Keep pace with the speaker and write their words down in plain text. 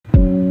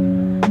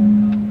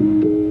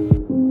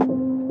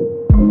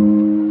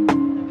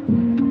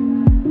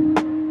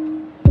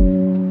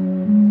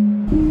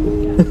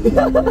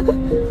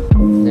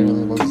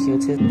Literally look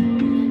cute.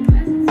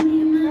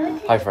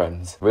 Hi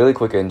friends, really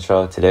quick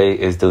intro. Today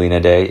is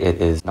Dalena Day.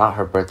 It is not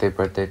her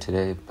birthday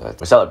today, but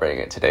we're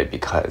celebrating it today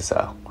because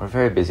we're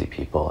very busy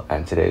people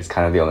and today is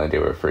kind of the only day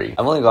we're free.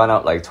 I've only gone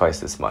out like twice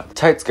this month.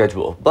 Tight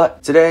schedule,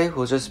 but today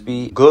will just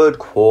be good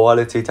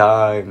quality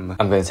time.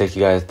 I'm going to take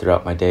you guys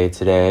throughout my day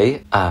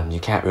today. You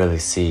can't really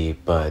see,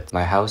 but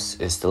my house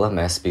is still a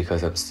mess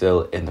because I'm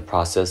still in the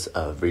process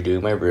of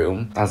redoing my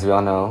room. As we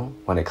all know,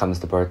 when it comes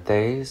to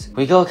birthdays,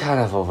 we go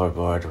kind of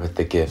overboard with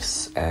the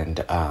gifts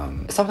and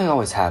something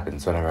always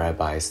happens whenever I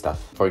buy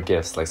stuff for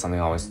gifts. Like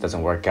something always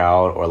doesn't work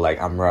out, or like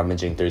I'm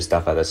rummaging through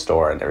stuff at the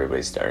store and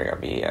everybody's staring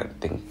at me and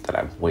think that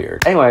I'm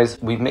weird.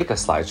 Anyways, we make a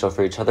slideshow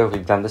for each other.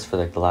 We've done this for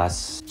like the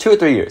last 2 or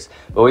 3 years,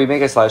 but we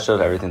make a slideshow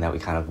of everything that we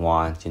kind of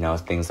want, you know,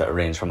 things that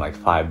range from like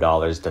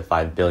 $5 to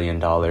 $5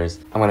 billion. I'm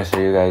gonna show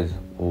you guys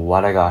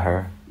what I got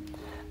her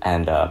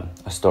and a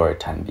story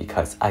time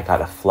because I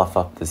gotta fluff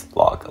up this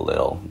vlog a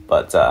little.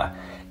 But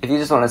if you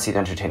just want to see the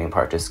entertaining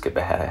part, just skip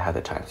ahead. I have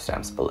the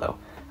timestamps below.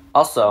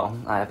 Also,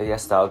 I have a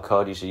yes style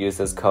code. You should use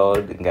this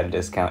code and get a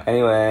discount.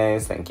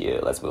 Anyways, thank you.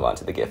 Let's move on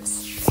to the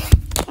gifts.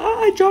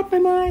 I dropped my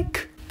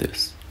mic.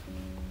 It's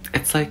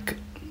like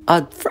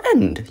a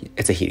friend.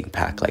 It's a heating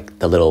pack. Like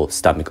the little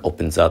stomach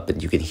opens up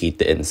and you can heat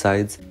the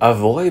insides.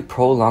 Avoid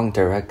prolonged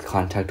direct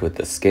contact with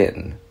the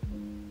skin.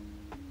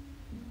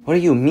 What do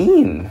you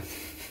mean?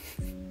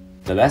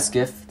 The best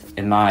gift,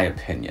 in my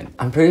opinion.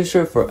 I'm pretty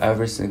sure for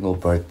every single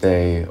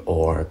birthday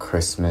or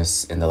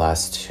Christmas in the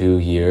last 2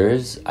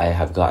 years, I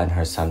have gotten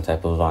her some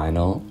type of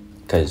vinyl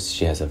because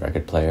she has a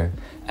record player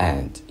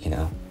and, you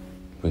know,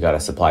 we gotta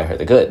supply her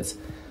the goods.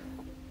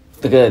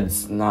 The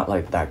goods, not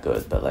like that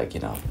good, but like, you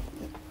know,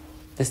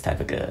 this type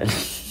of good.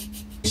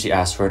 She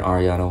asked for an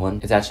Ariana one.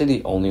 It's actually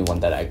the only one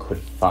that I could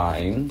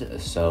find.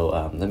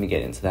 So let me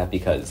get into that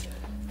because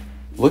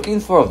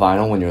looking for a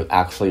vinyl when you're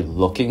actually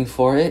looking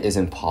for it is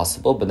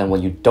impossible, but then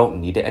when you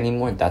don't need it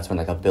anymore, that's when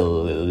like a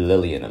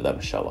billion of them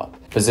show up.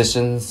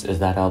 Positions is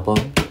that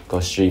album. Go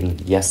stream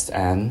Yes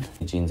and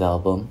Eugene's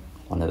album,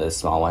 one of the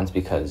small ones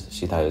because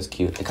she thought it was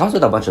cute. It comes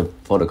with a bunch of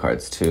photo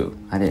cards too.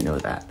 I didn't know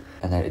that.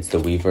 And then it's the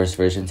Weverse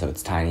version, so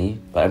it's tiny,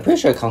 but I'm pretty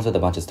sure it comes with a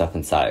bunch of stuff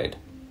inside.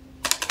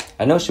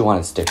 I know she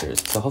wanted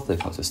stickers, so hopefully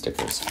it comes with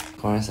stickers. Of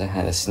course, I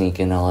had to sneak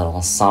in a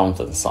little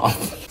something.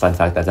 Fun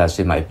fact, that's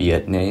actually my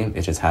Viet name.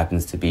 It just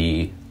happens to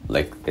be,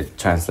 like, it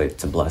translates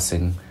to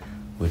blessing,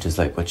 which is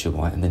like what you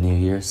want in the new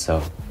year,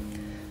 so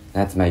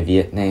that's my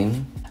Viet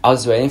name. I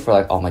was waiting for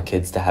like all my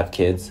kids to have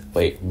kids.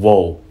 Wait,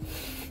 whoa.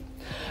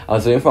 I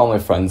was waiting for all my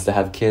friends to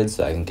have kids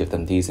so I can give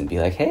them these and be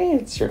like, hey,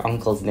 it's your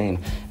uncle's name.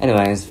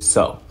 Anyways,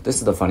 so this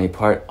is the funny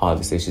part.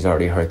 Obviously, she's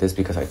already heard this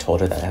because I told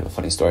her that I have a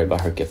funny story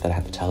about her gift that I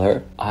have to tell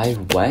her. I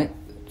went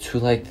to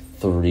like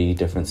 3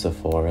 different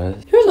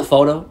Sephoras. Here's a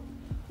photo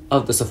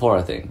of the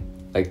Sephora thing.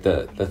 Like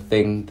the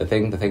thing.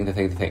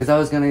 Because I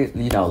was gonna,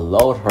 you know,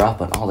 load her up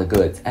on all the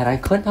goods and I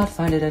could not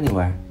find it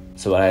anywhere.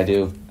 So what I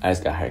do, I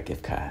just got her a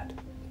gift card.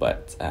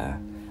 But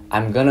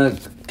I'm gonna,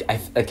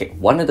 okay,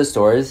 one of the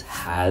stores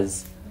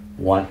has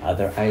one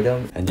other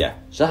item and yeah,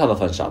 she'll have a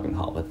fun shopping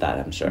haul with that,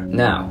 I'm sure.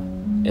 Now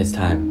it's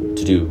time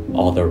to do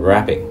all the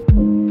wrapping.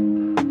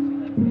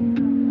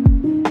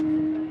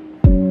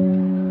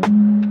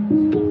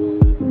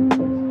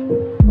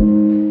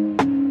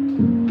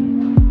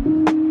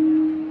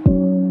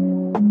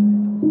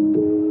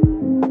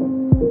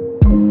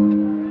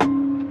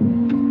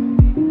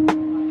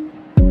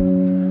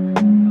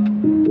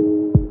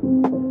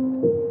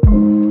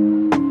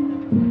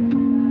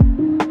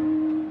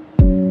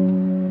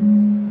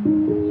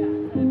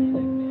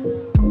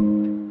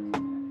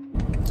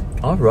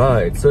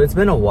 Alright, so it's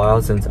been a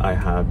while since I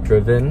have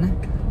driven,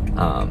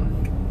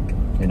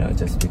 you know,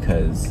 just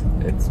because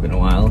it's been a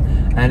while.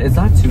 And it's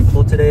not too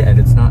cold today, and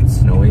it's not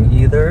snowing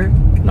either.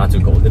 Not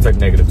too cold, it's like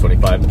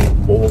 -25.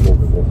 Whoa, whoa,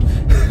 whoa,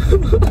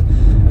 whoa.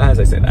 As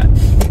I say that.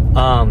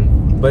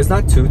 But it's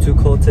not too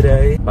cold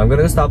today. I'm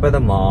gonna go stop by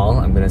the mall.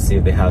 I'm gonna see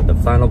if they have the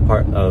final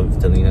part of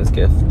Dalena's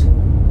gift.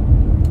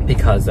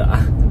 Because,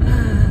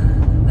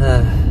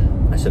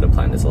 I should have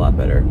planned this a lot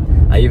better.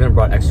 I even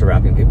brought extra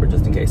wrapping paper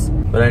just in case.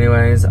 But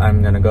anyways,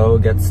 I'm gonna go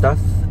get stuff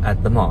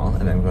at the mall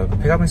and then I'm gonna go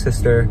pick up my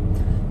sister.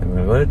 And we're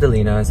gonna go to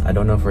Dalena's. I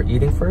don't know if we're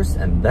eating first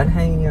and then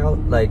hanging out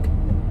like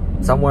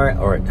somewhere,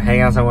 or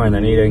hanging out somewhere and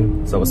then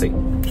eating. So we'll see.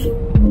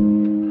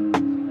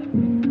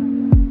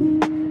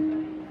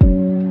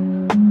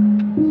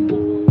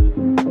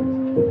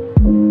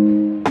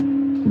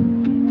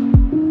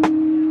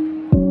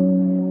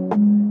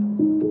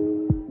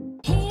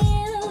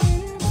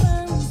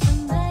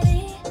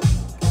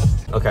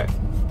 Okay,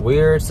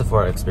 weird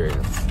Sephora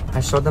experience.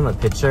 I showed them a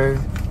picture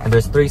and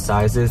there's 3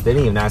 sizes. They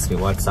didn't even ask me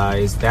what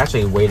size. They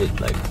actually waited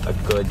like a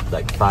good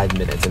 5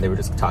 minutes and they were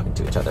just talking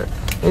to each other.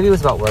 Maybe it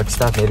was about work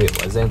stuff, maybe it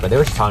wasn't, but they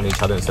were just talking to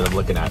each other instead of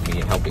looking at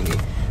me and helping me.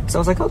 So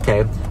I was like,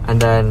 okay. And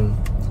then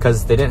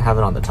because they didn't have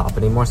it on the top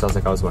anymore, so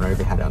I was wondering if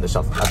they had it on the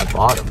shelf at the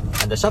bottom.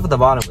 And the shelf at the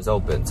bottom was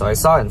open, so I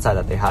saw inside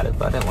that they had it,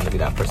 but I didn't want to be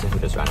that person who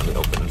just randomly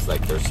opens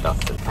like their stuff.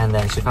 And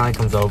then she finally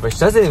comes over. She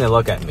doesn't even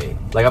look at me.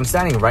 Like, I'm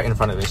standing right in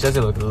front of it. She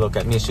doesn't look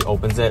at me. She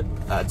opens it,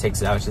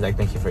 takes it out. She's like,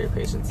 "Thank you for your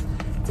patience."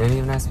 Didn't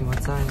even ask me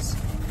what size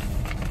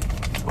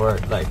or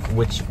like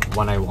which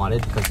one I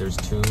wanted, because there's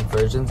 2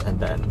 versions, and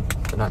then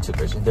not 2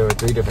 versions. There were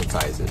 3 different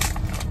sizes,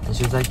 and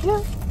she was like, "Yeah,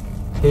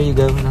 here you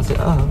go." And I was like,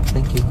 "Oh,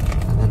 thank you."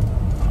 And then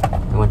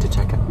I went to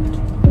check out.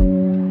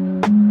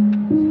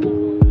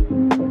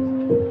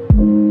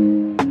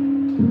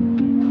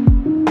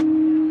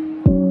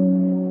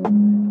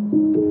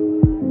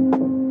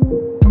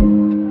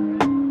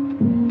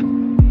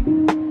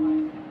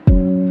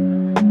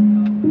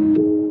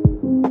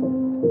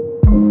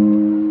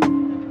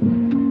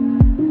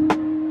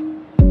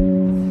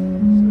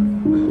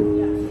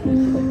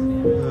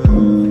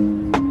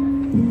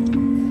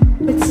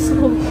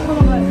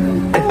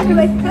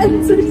 My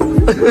hands are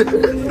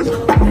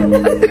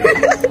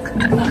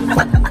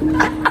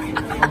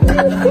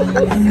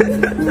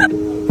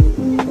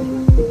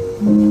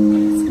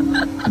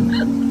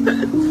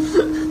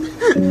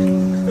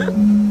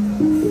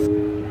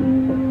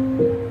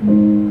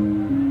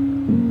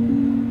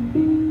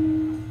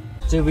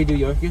Should we do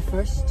your gift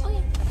first? Oh,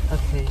 yeah.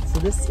 Okay, so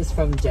this is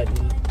from Jenny.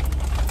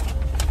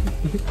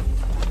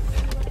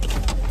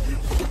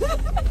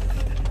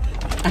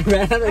 I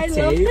ran out of tape.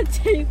 I love the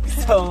tape.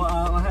 So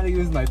I had to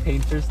use my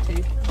painter's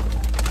tape.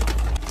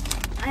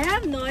 I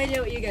have no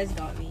idea what you guys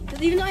got me.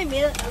 Because even though I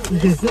made a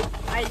list,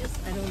 I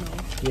don't know.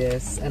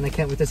 Yes, and I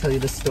can't wait to tell you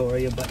the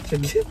story about your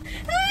gift.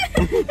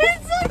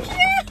 It's so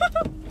cute!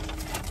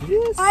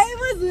 Yes. I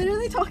was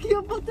literally talking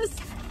about this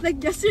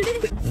like yesterday.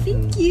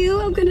 Thank you.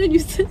 I'm gonna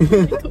use it.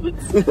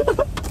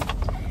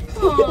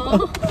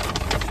 Aww.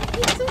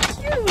 It's so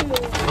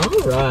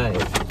cute.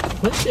 Alright.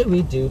 What should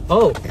we do?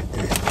 Oh!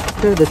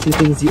 Here are the 2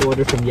 things you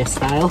ordered from Yes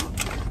Style.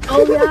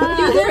 Oh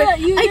yeah.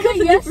 You did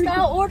a Yes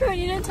Style order and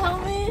you didn't tell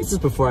me? This is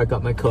before I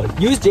got my code.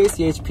 Use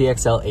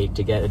JCHPXL8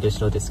 to get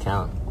additional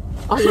discount.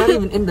 Oh, it's not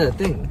even in the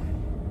thing.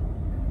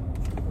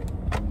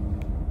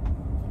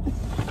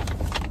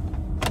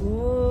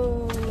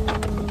 Ooh.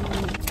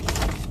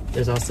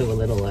 There's also a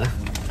little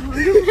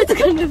It's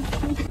gonna be.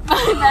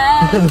 My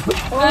bad.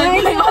 Oh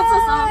my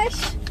gosh.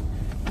 gosh.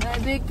 My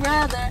big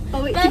brother.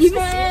 Oh wait, Best can you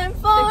friend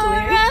see the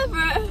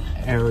forever.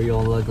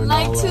 areola granola.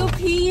 Like 2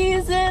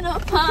 peas in a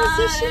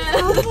Position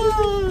pie.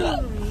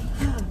 album.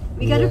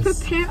 We gotta Yes.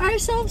 prepare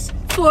ourselves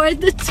for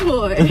the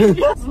tour.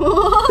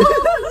 Whoa,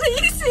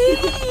 Lacey!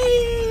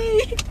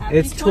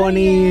 It's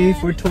 20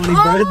 for 20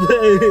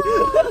 birthday.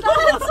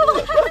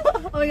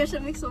 Oh my gosh,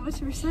 that makes so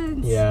much more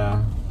sense.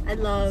 Yeah. I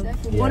love. Yes.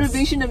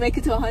 Motivation to make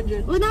it to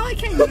 100. Well, now I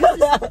can't use this.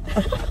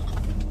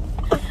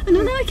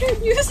 No, now I can't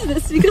use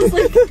this because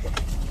like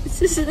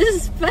this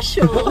is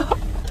special.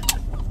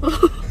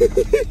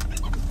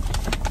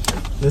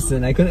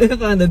 Listen, I couldn't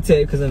find the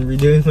tape because I'm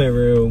redoing my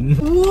room.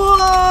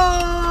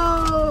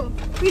 Whoa!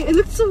 Wait, it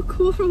looks so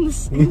cool from the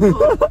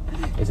sample.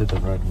 Is it the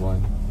red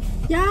one?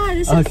 Yeah,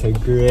 this is Okay,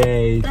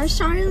 great. the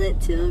Charlotte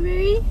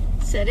Tilbury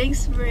setting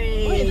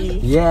spray.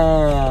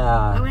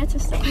 Yeah. I wanted to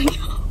stop.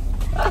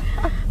 Oh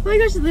my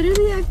gosh,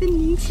 literally I've been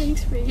needing setting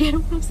spray. I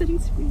don't have setting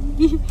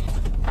spray.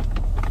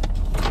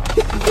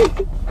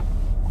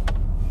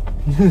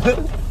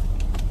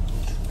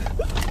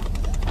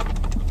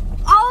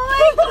 Oh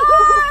my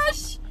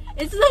gosh!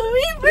 It's the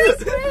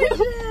Weavers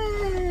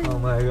version! Oh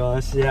my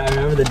gosh, yeah, I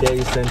remember the day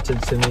you sent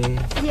it to me.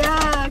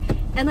 Yeah,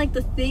 and like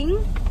the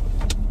thing.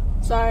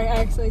 Sorry, I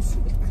actually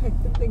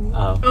clicked the thing.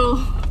 Oh.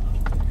 Oh.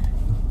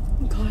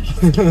 Gosh.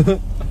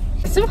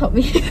 So help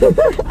me.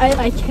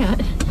 I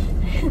can't.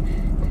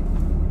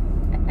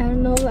 I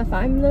don't know if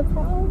I'm the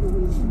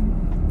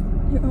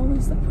problem. You're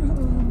always the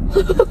problem.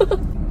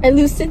 I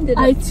loosened it.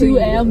 I too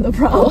am the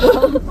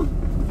problem.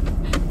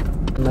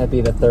 Might be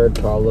the 3rd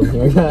problem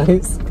here,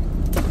 guys.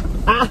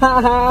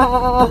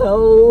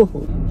 Ow!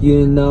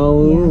 You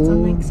know, Yeah, it's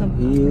on, like, some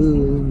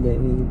you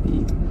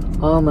baby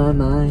on my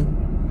mind.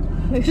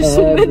 There's just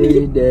so Every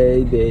many.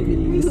 day,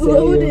 baby, say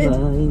Loaded. you're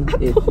mine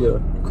if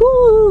you're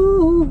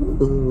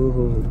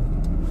cool.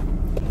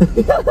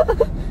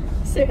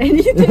 Is there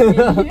anything in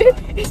here?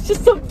 It's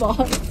just a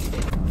box.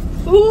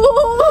 Ooh!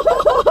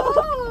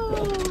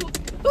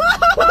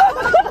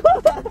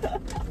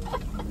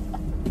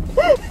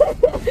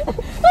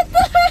 What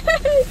the heck?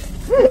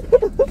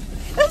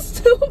 That's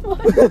too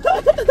much.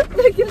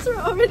 The gifts are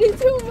already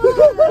too much.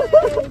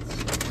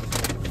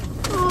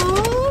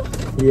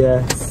 Aww.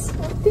 Yes.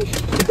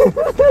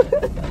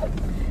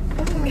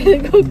 I'm gonna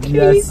go crazy.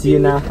 Yes, you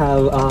now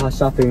have a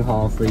shopping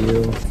haul for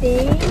you.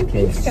 Thanks,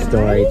 Okay, guys.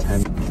 story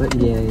time. But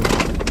yay.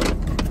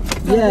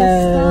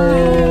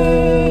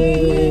 Yay!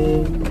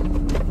 Yay!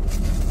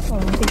 Oh, I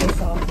think I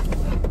saw.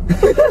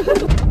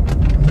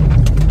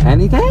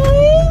 Anything?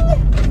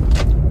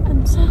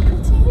 I'm so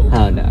pretty.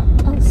 Oh no.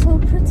 I'm so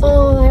pretty.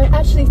 Oh, I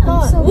actually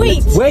thought. so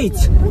Wait! Wait!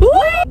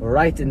 What?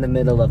 Right in the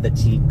middle of the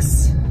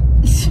cheeks.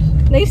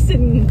 Nice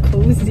and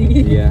cozy.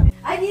 Yeah.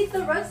 I need the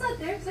rug's not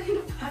there because I'm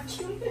gonna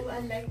vacuum it. Oh, I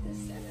like this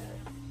setup.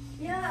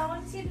 Yeah, I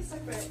want to see the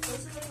separate.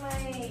 This is like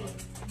my...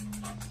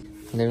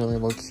 Literally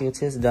the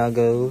cutest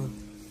doggo.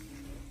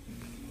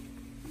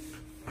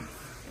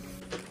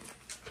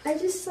 I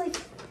just like...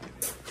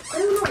 I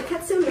don't know, I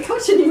can't sit on the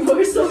couch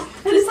anymore, so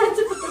I decided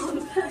to put them on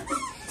the bed.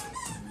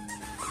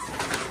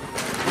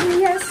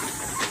 Yes!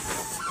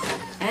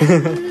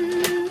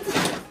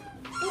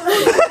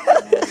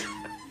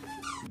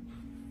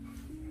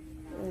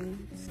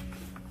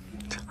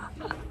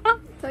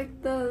 It's like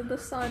the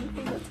son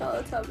from the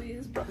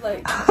Teletubbies, but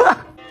like... I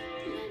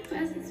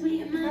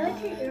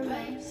like your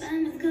earbuds.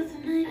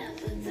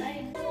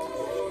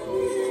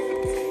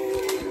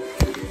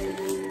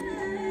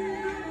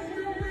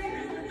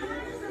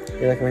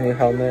 You like my new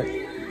helmet?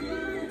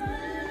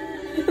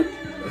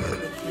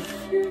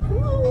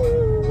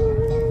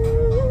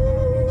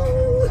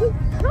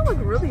 I don't look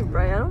really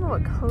bright. I don't know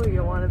what color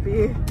you want to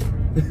be.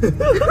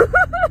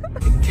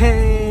 In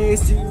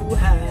case you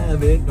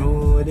haven't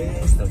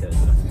noticed. Okay.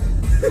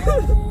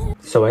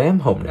 So I am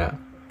home now,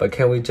 but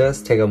can we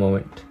just take a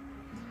moment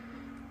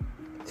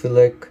to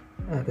look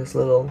at this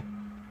little...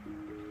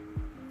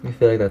 I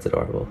feel like that's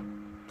adorable.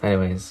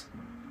 Anyways,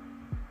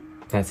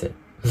 that's it.